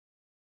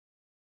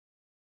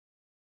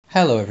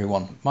Hello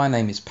everyone, my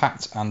name is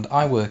Pat and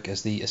I work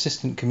as the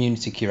Assistant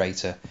Community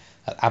Curator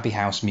at Abbey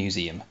House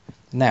Museum.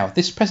 Now,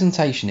 this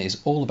presentation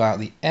is all about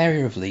the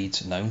area of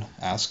Leeds known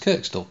as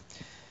Kirkstall.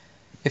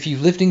 If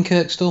you've lived in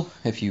Kirkstall,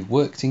 if you've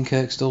worked in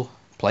Kirkstall,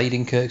 played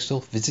in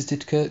Kirkstall,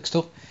 visited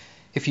Kirkstall,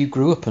 if you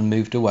grew up and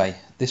moved away,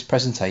 this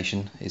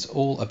presentation is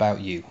all about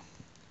you.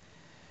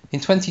 In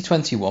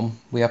 2021,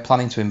 we are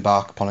planning to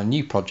embark upon a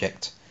new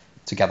project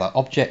to gather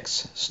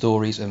objects,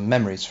 stories and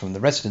memories from the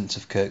residents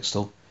of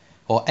Kirkstall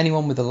or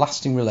anyone with a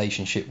lasting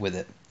relationship with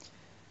it,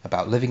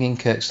 about living in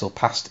Kirkstall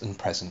past and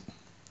present.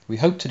 We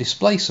hope to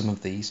display some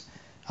of these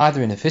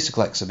either in a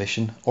physical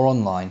exhibition or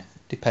online,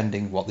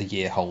 depending what the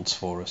year holds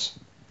for us.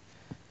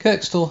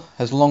 Kirkstall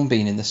has long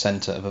been in the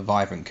centre of a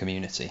vibrant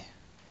community.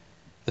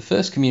 The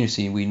first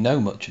community we know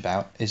much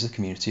about is the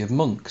community of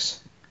monks.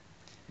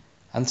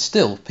 And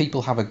still,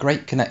 people have a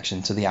great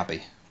connection to the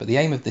Abbey, but the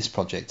aim of this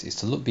project is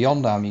to look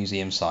beyond our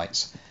museum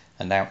sites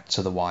and out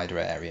to the wider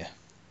area.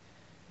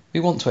 We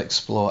want to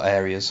explore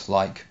areas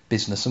like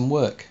business and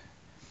work.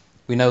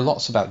 We know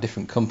lots about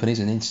different companies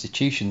and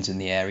institutions in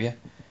the area,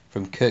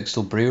 from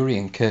Kirkstall Brewery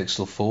and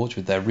Kirkstall Forge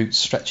with their roots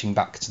stretching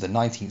back to the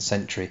 19th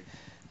century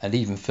and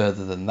even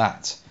further than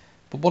that.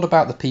 But what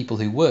about the people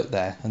who work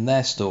there and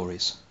their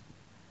stories?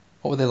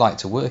 What were they like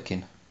to work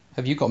in?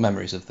 Have you got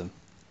memories of them?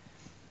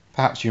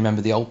 Perhaps you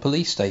remember the old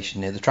police station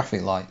near the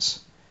traffic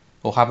lights,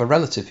 or have a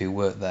relative who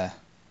worked there.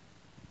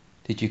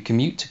 Did you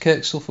commute to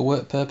Kirkstall for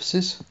work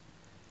purposes?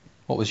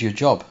 What was your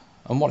job,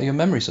 and what are your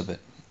memories of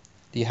it?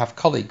 Do you have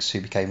colleagues who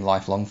became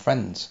lifelong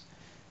friends,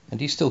 and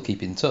do you still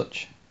keep in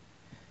touch?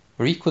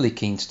 We're equally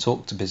keen to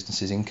talk to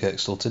businesses in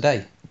Kirkstall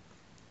today.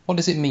 What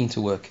does it mean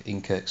to work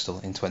in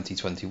Kirkstall in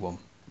 2021?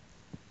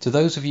 To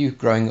those of you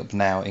growing up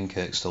now in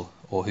Kirkstall,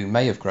 or who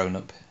may have grown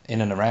up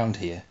in and around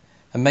here,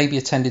 and maybe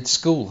attended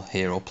school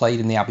here or played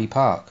in the Abbey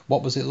Park,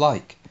 what was it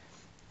like?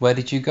 Where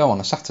did you go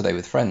on a Saturday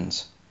with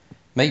friends?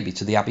 Maybe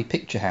to the Abbey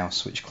Picture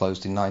House, which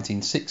closed in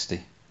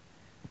 1960.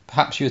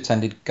 Perhaps you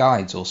attended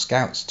guides or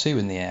scouts too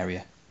in the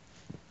area.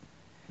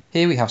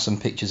 Here we have some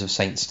pictures of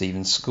St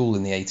Stephen's School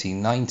in the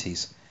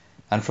 1890s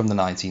and from the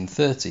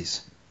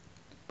 1930s,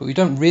 but we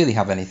don't really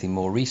have anything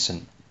more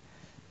recent.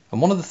 And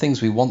one of the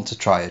things we want to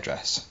try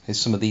address is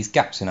some of these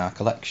gaps in our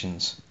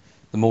collections,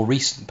 the more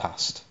recent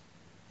past,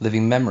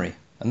 living memory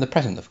and the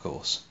present of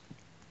course.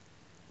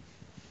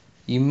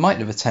 You might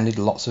have attended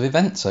lots of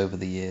events over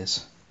the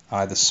years,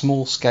 either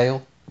small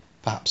scale,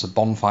 perhaps a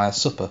bonfire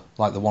supper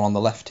like the one on the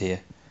left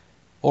here,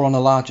 or on a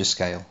larger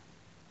scale.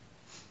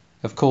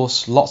 Of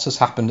course, lots has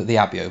happened at the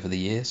Abbey over the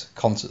years,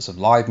 concerts of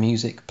live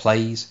music,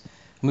 plays,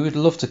 and we would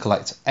love to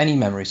collect any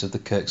memories of the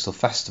Kirkstall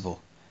Festival,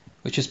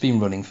 which has been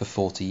running for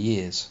 40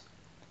 years.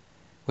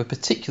 We're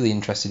particularly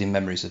interested in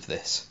memories of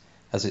this,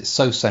 as it's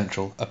so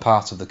central a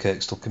part of the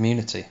Kirkstall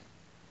community.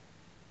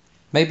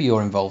 Maybe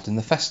you're involved in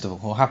the festival,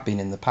 or have been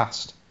in the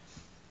past,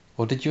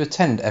 or did you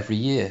attend every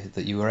year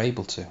that you were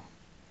able to?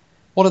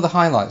 What are the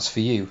highlights for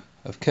you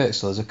of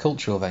Kirkstall as a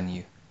cultural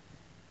venue?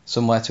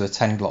 Somewhere to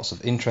attend lots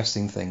of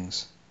interesting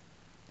things.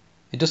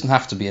 It doesn't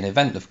have to be an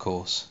event, of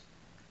course.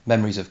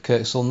 Memories of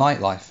Kirkstall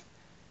nightlife,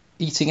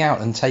 eating out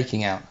and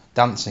taking out,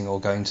 dancing or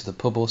going to the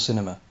pub or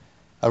cinema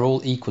are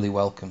all equally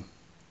welcome.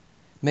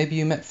 Maybe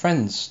you met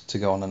friends to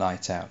go on a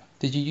night out.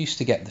 Did you used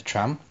to get the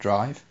tram,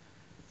 drive?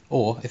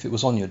 Or, if it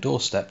was on your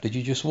doorstep, did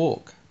you just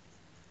walk?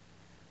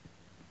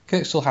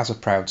 Kirkstall has a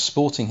proud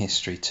sporting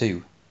history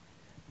too,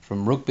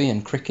 from rugby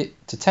and cricket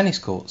to tennis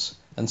courts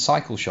and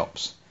cycle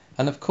shops.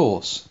 And of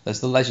course,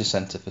 there's the leisure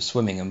centre for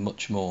swimming and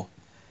much more.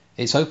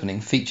 Its opening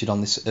featured on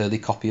this early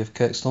copy of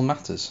Kirkstall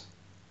Matters.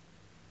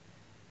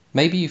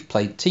 Maybe you've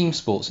played team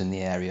sports in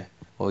the area,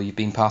 or you've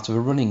been part of a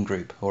running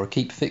group or a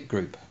keep fit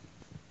group.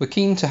 We're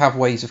keen to have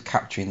ways of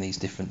capturing these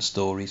different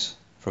stories,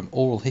 from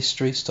oral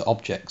histories to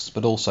objects,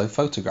 but also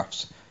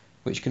photographs,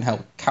 which can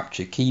help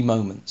capture key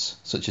moments,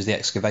 such as the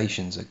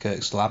excavations at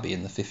Kirkstall Abbey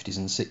in the 50s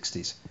and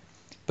 60s,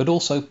 but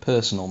also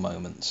personal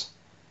moments.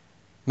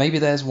 Maybe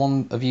there's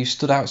one of you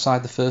stood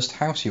outside the first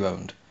house you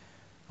owned,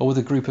 or with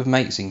a group of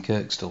mates in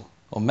Kirkstall,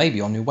 or maybe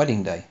on your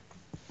wedding day.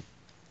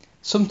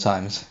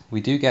 Sometimes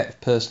we do get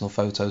personal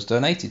photos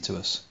donated to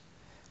us,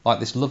 like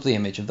this lovely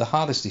image of the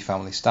Hardesty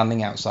family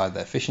standing outside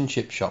their fish and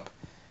chip shop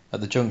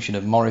at the junction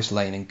of Morris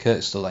Lane and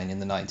Kirkstall Lane in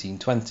the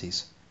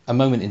 1920s, a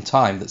moment in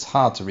time that's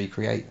hard to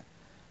recreate.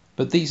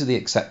 But these are the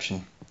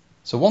exception.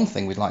 So one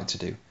thing we'd like to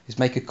do is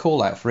make a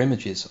call out for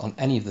images on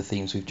any of the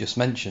themes we've just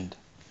mentioned.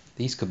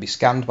 These could be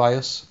scanned by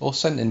us or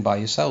sent in by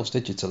yourselves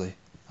digitally.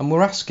 And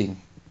we're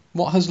asking,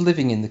 what has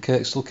living in the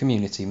Kirkstall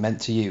community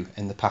meant to you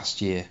in the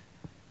past year?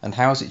 And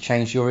how has it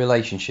changed your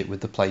relationship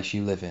with the place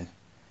you live in?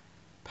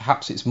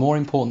 Perhaps it's more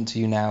important to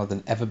you now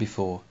than ever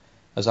before,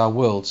 as our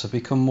worlds have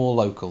become more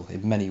local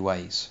in many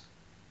ways.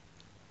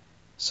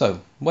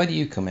 So, where do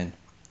you come in?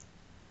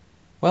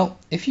 Well,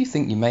 if you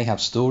think you may have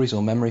stories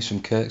or memories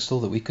from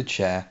Kirkstall that we could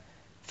share,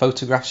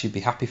 photographs you'd be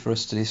happy for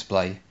us to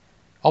display,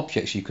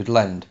 objects you could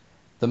lend,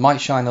 that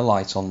might shine a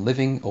light on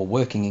living or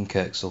working in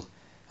Kirkstall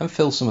and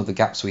fill some of the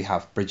gaps we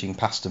have bridging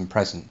past and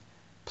present,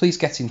 please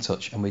get in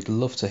touch and we'd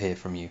love to hear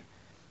from you.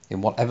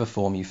 in whatever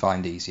form you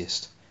find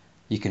easiest.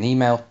 You can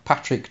email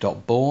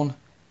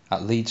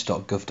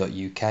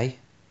patrick.bourne@leeds.gov.uk,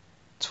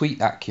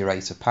 tweet at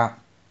Curator Pat,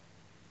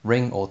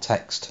 ring or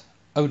text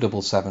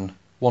 077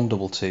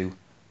 122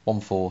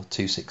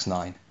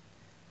 14269.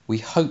 We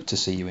hope to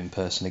see you in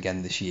person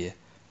again this year.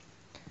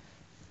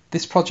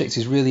 This project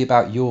is really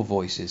about your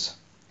voices,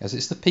 as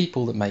it's the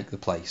people that make the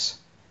place,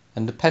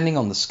 and depending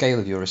on the scale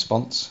of your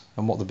response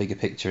and what the bigger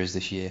picture is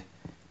this year,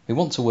 we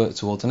want to work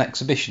towards an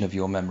exhibition of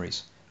your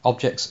memories,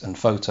 objects and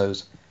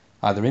photos,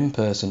 either in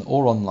person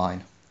or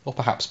online, or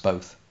perhaps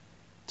both,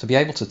 to be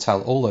able to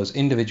tell all those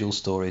individual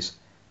stories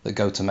that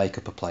go to make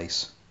up a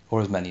place,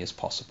 or as many as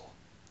possible.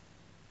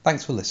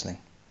 Thanks for listening.